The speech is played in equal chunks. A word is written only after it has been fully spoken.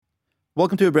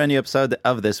Welcome to a brand new episode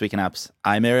of This Week in Apps.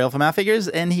 I'm Ariel from AppFigures,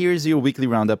 and here's your weekly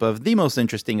roundup of the most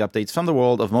interesting updates from the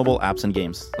world of mobile apps and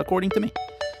games, according to me.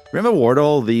 Remember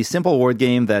Wordle, the simple word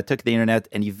game that took the internet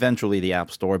and eventually the App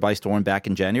Store by storm back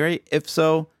in January? If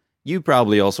so, you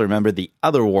probably also remember the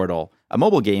other Wordle, a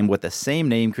mobile game with the same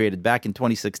name created back in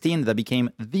 2016 that became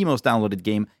the most downloaded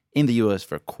game in the US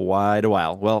for quite a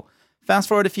while. Well, fast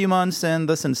forward a few months and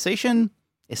the sensation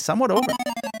is somewhat over.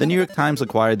 The New York Times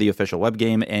acquired the official web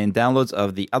game, and downloads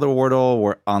of the other Wordle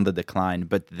were on the decline.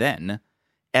 But then,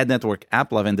 ad network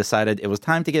AppLovin decided it was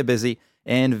time to get busy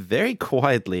and very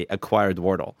quietly acquired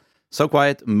Wordle. So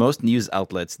quiet, most news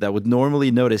outlets that would normally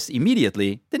notice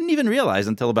immediately didn't even realize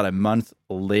until about a month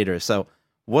later. So,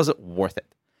 was it worth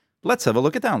it? Let's have a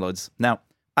look at downloads. Now,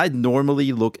 I'd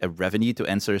normally look at revenue to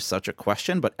answer such a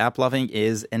question, but AppLovin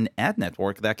is an ad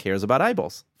network that cares about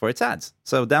eyeballs for its ads.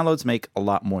 So downloads make a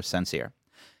lot more sense here.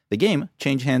 The game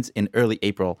changed hands in early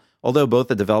April, although both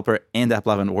the developer and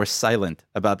AppLovin were silent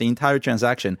about the entire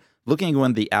transaction, looking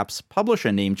when the app's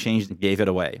publisher name changed and gave it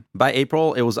away. By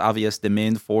April, it was obvious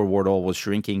demand for Wordle was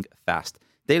shrinking fast.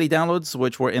 Daily downloads,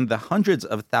 which were in the hundreds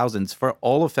of thousands for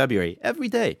all of February, every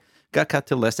day, got cut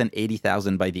to less than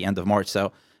 80,000 by the end of March.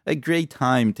 So a great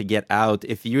time to get out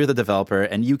if you're the developer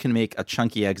and you can make a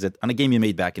chunky exit on a game you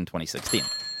made back in 2016.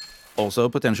 Also,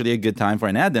 potentially a good time for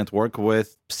an ad network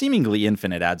with seemingly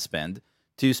infinite ad spend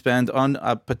to spend on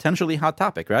a potentially hot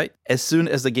topic, right? As soon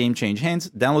as the game changed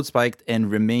hands, download spiked and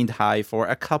remained high for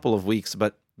a couple of weeks,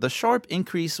 but the sharp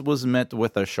increase was met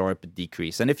with a sharp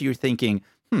decrease. And if you're thinking,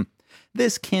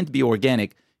 this can't be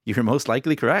organic, you're most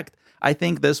likely correct. I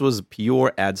think this was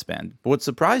pure ad spend. What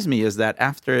surprised me is that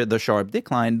after the sharp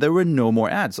decline, there were no more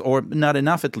ads, or not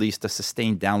enough at least to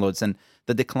sustain downloads, and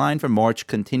the decline from March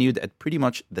continued at pretty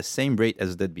much the same rate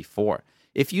as it did before.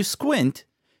 If you squint,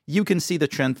 you can see the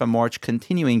trend from March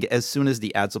continuing as soon as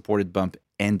the ad-supported bump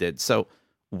ended. So,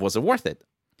 was it worth it?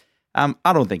 I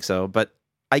don't think so, but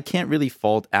I can't really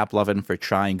fault AppLovin for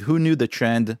trying. Who knew the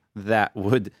trend that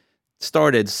would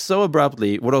started so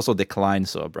abruptly would also decline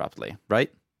so abruptly,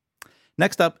 right?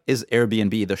 Next up is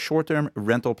Airbnb. The short-term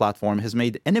rental platform has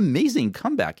made an amazing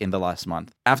comeback in the last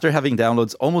month. After having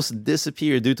downloads almost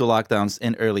disappear due to lockdowns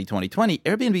in early 2020,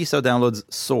 Airbnb saw downloads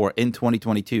soar in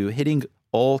 2022, hitting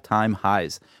all-time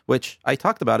highs, which I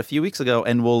talked about a few weeks ago,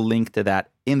 and we'll link to that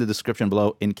in the description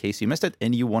below in case you missed it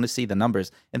and you want to see the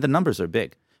numbers, and the numbers are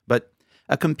big. But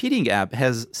a competing app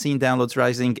has seen downloads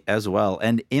rising as well,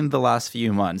 and in the last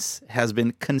few months has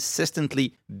been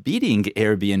consistently beating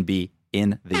Airbnb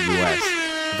in the US.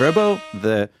 Vrbo,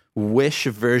 the Wish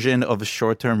version of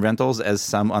short-term rentals, as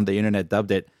some on the internet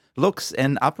dubbed it, looks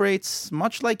and operates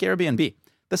much like Airbnb.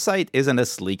 The site isn't as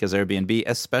sleek as Airbnb,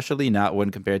 especially not when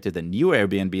compared to the new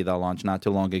Airbnb that launched not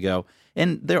too long ago,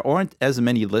 and there aren't as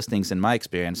many listings in my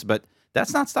experience, but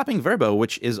that's not stopping Vrbo,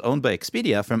 which is owned by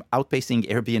Expedia, from outpacing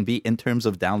Airbnb in terms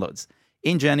of downloads.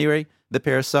 In January, the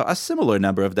pair saw a similar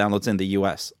number of downloads in the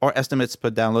US. Our estimates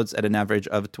put downloads at an average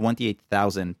of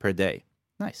 28,000 per day.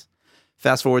 Nice.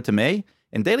 Fast forward to May,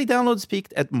 and daily downloads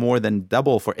peaked at more than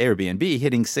double for Airbnb,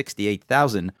 hitting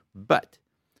 68,000. But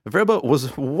Vrbo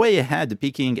was way ahead,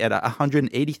 peaking at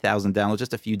 180,000 downloads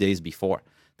just a few days before.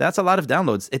 That's a lot of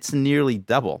downloads. It's nearly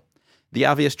double. The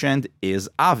obvious trend is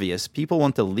obvious. People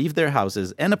want to leave their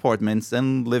houses and apartments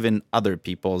and live in other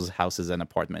people's houses and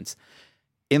apartments.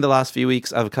 In the last few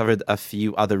weeks, I've covered a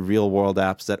few other real-world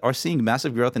apps that are seeing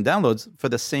massive growth in downloads for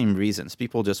the same reasons.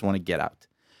 People just want to get out.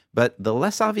 But the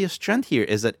less obvious trend here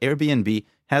is that Airbnb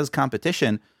has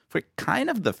competition for kind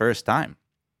of the first time.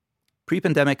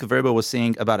 Pre-pandemic, Vrbo was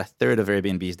seeing about a third of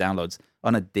Airbnb's downloads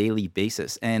on a daily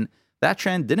basis, and that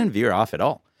trend didn't veer off at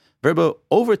all. Vrbo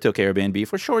overtook Airbnb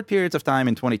for short periods of time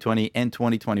in 2020 and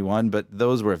 2021, but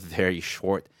those were very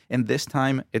short, and this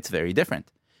time it's very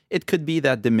different. It could be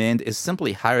that demand is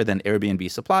simply higher than Airbnb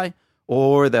supply,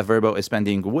 or that Vrbo is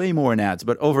spending way more in ads,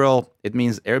 but overall, it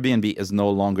means Airbnb is no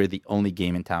longer the only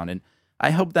game in town, and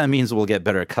I hope that means we'll get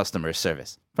better customer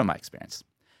service, from my experience.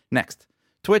 Next,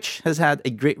 Twitch has had a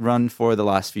great run for the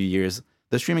last few years.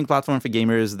 The streaming platform for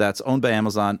gamers that's owned by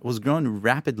Amazon was growing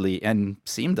rapidly and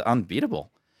seemed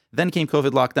unbeatable. Then came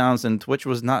COVID lockdowns, and Twitch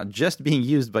was not just being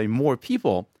used by more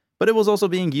people, but it was also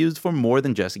being used for more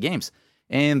than just games.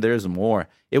 And there's more.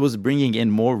 It was bringing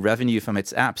in more revenue from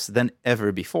its apps than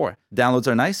ever before. Downloads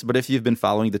are nice, but if you've been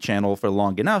following the channel for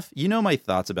long enough, you know my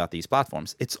thoughts about these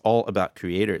platforms. It's all about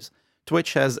creators.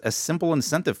 Twitch has a simple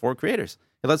incentive for creators.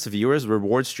 It lets viewers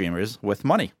reward streamers with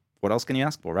money. What else can you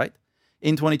ask for, right?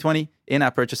 In 2020,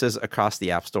 in-app purchases across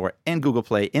the App Store and Google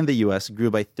Play in the US grew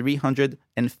by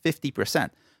 350%,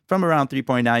 from around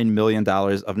 $3.9 million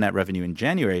of net revenue in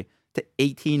January to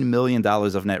 $18 million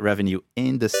of net revenue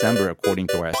in December, according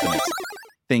to our estimates.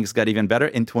 Things got even better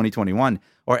in 2021.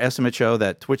 Our estimates show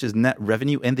that Twitch's net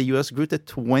revenue in the US grew to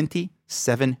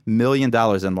 $27 million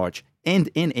in March and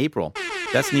in April.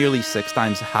 That's nearly 6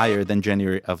 times higher than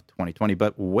January of 2020.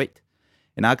 But wait.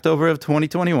 In October of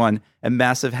 2021, a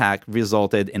massive hack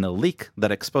resulted in a leak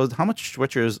that exposed how much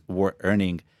Twitchers were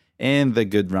earning, and the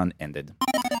good run ended.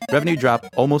 Revenue dropped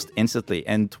almost instantly,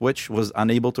 and Twitch was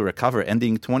unable to recover,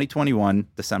 ending 2021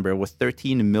 December with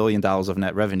 $13 million of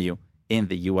net revenue in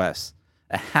the US,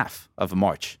 a half of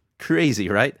March. Crazy,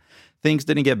 right? Things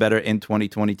didn't get better in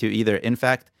 2022 either. In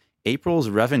fact, April's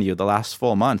revenue, the last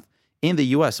full month, in the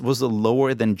US was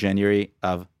lower than January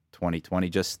of 2020,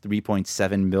 just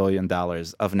 $3.7 million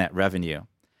of net revenue.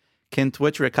 Can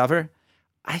Twitch recover?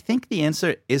 I think the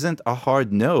answer isn't a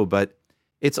hard no, but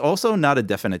it's also not a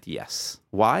definite yes.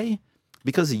 Why?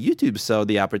 Because YouTube saw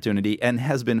the opportunity and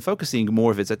has been focusing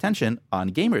more of its attention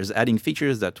on gamers, adding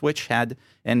features that Twitch had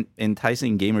and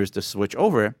enticing gamers to switch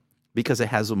over because it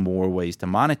has more ways to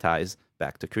monetize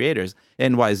back to creators.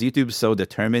 And why is YouTube so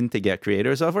determined to get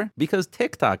creators over? Because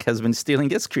TikTok has been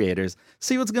stealing its creators.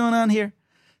 See what's going on here?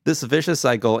 This vicious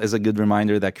cycle is a good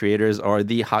reminder that creators are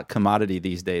the hot commodity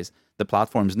these days. The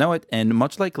platforms know it, and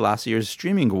much like last year's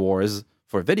streaming wars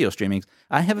for video streaming,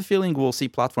 I have a feeling we'll see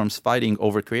platforms fighting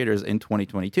over creators in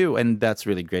 2022, and that's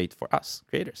really great for us,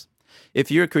 creators.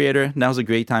 If you're a creator, now's a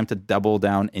great time to double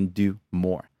down and do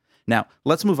more. Now,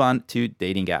 let's move on to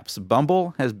dating apps.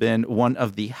 Bumble has been one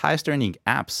of the highest earning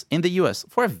apps in the US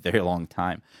for a very long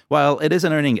time. While it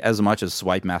isn't earning as much as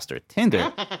Swipe Master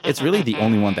Tinder, it's really the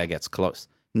only one that gets close.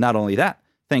 Not only that,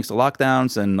 thanks to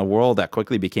lockdowns and a world that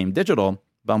quickly became digital,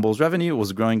 Bumble's revenue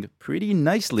was growing pretty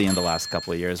nicely in the last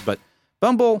couple of years, but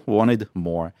Bumble wanted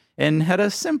more and had a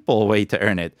simple way to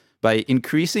earn it by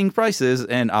increasing prices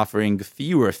and offering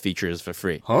fewer features for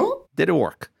free. Did it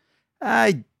work?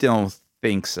 I don't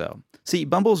think so. See,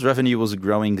 Bumble's revenue was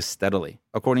growing steadily.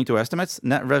 According to estimates,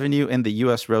 net revenue in the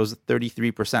US rose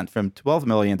 33% from $12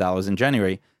 million in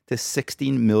January to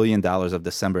 $16 million of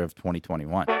December of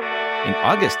 2021. In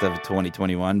August of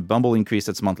 2021, Bumble increased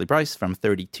its monthly price from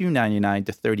 $32.99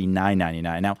 to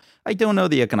 $39.99. Now, I don't know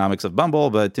the economics of Bumble,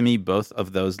 but to me, both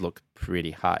of those look pretty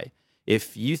high.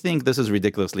 If you think this is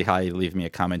ridiculously high, leave me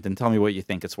a comment and tell me what you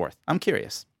think it's worth. I'm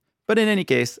curious. But in any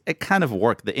case, it kind of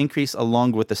worked. The increase,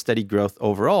 along with the steady growth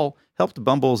overall, helped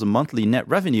Bumble's monthly net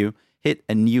revenue hit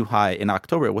a new high in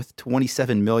October with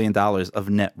 $27 million of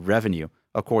net revenue,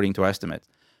 according to estimates.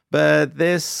 But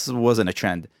this wasn't a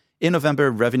trend. In November,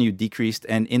 revenue decreased,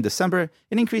 and in December,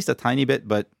 it increased a tiny bit,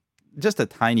 but just a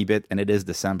tiny bit, and it is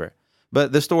December.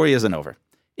 But the story isn't over.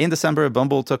 In December,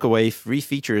 Bumble took away free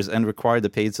features and required a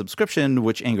paid subscription,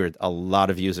 which angered a lot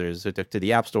of users who took to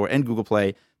the App Store and Google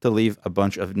Play to leave a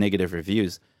bunch of negative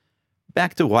reviews.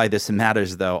 Back to why this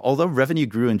matters, though. Although revenue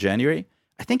grew in January,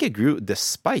 I think it grew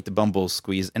despite Bumble's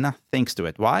squeeze, and not thanks to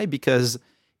it. Why? Because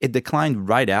it declined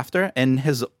right after and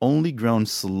has only grown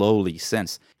slowly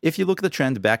since. If you look at the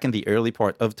trend back in the early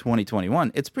part of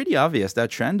 2021, it's pretty obvious that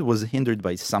trend was hindered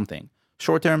by something.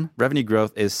 Short-term, revenue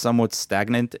growth is somewhat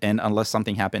stagnant, and unless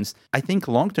something happens, I think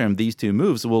long-term these two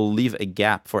moves will leave a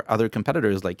gap for other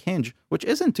competitors like Hinge, which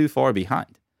isn't too far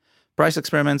behind. Price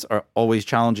experiments are always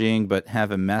challenging, but have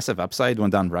a massive upside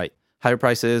when done right. Higher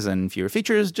prices and fewer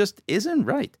features just isn't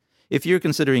right. If you're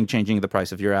considering changing the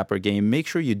price of your app or game, make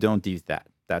sure you don't do that.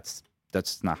 That's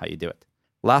not how you do it.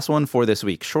 Last one for this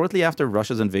week. Shortly after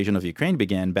Russia's invasion of Ukraine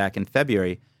began back in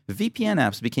February, VPN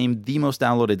apps became the most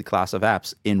downloaded class of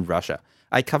apps in Russia.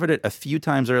 I covered it a few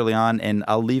times early on, and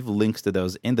I'll leave links to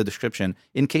those in the description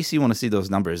in case you want to see those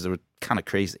numbers. They were kind of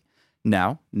crazy.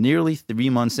 Now, nearly 3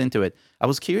 months into it, I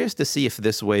was curious to see if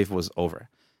this wave was over.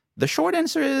 The short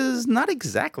answer is not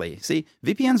exactly. See,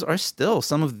 VPNs are still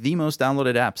some of the most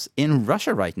downloaded apps in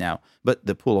Russia right now, but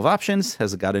the pool of options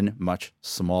has gotten much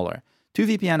smaller. 2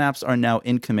 VPN apps are now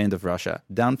in command of Russia,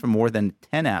 down from more than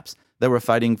 10 apps that were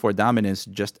fighting for dominance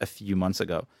just a few months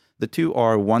ago. The two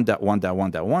are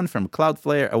 1.1.1.1 from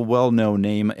Cloudflare, a well-known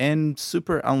name, and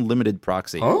Super Unlimited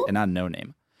Proxy, an unknown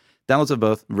name. Downloads of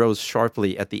both rose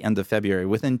sharply at the end of February.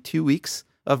 Within 2 weeks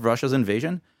of Russia's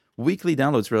invasion, weekly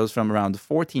downloads rose from around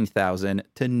 14,000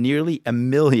 to nearly 1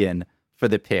 million for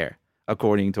the pair,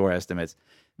 according to our estimates.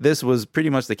 This was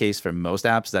pretty much the case for most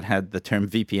apps that had the term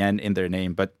VPN in their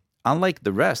name, but unlike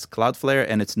the rest, Cloudflare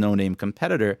and its no-name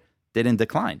competitor didn't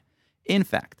decline. In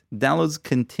fact, downloads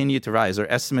continue to rise. Our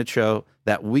estimates show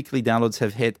that weekly downloads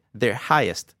have hit their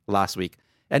highest last week,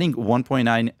 adding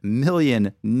 1.9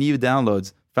 million new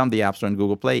downloads from the App Store and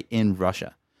Google Play in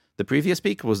Russia. The previous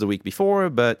peak was the week before,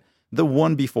 but the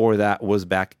one before that was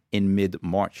back in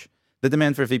mid-March. The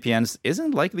demand for VPNs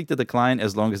isn't likely to decline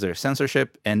as long as there's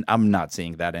censorship, and I'm not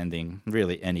seeing that ending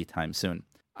really anytime soon.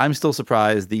 I'm still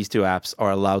surprised these two apps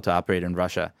are allowed to operate in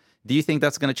Russia. Do you think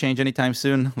that's going to change anytime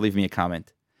soon? Leave me a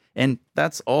comment. And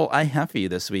that's all I have for you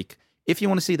this week. If you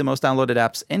want to see the most downloaded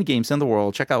apps and games in the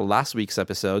world, check out last week's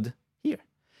episode here.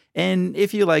 And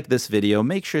if you like this video,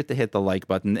 make sure to hit the like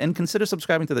button and consider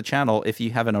subscribing to the channel if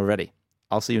you haven't already.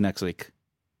 I'll see you next week.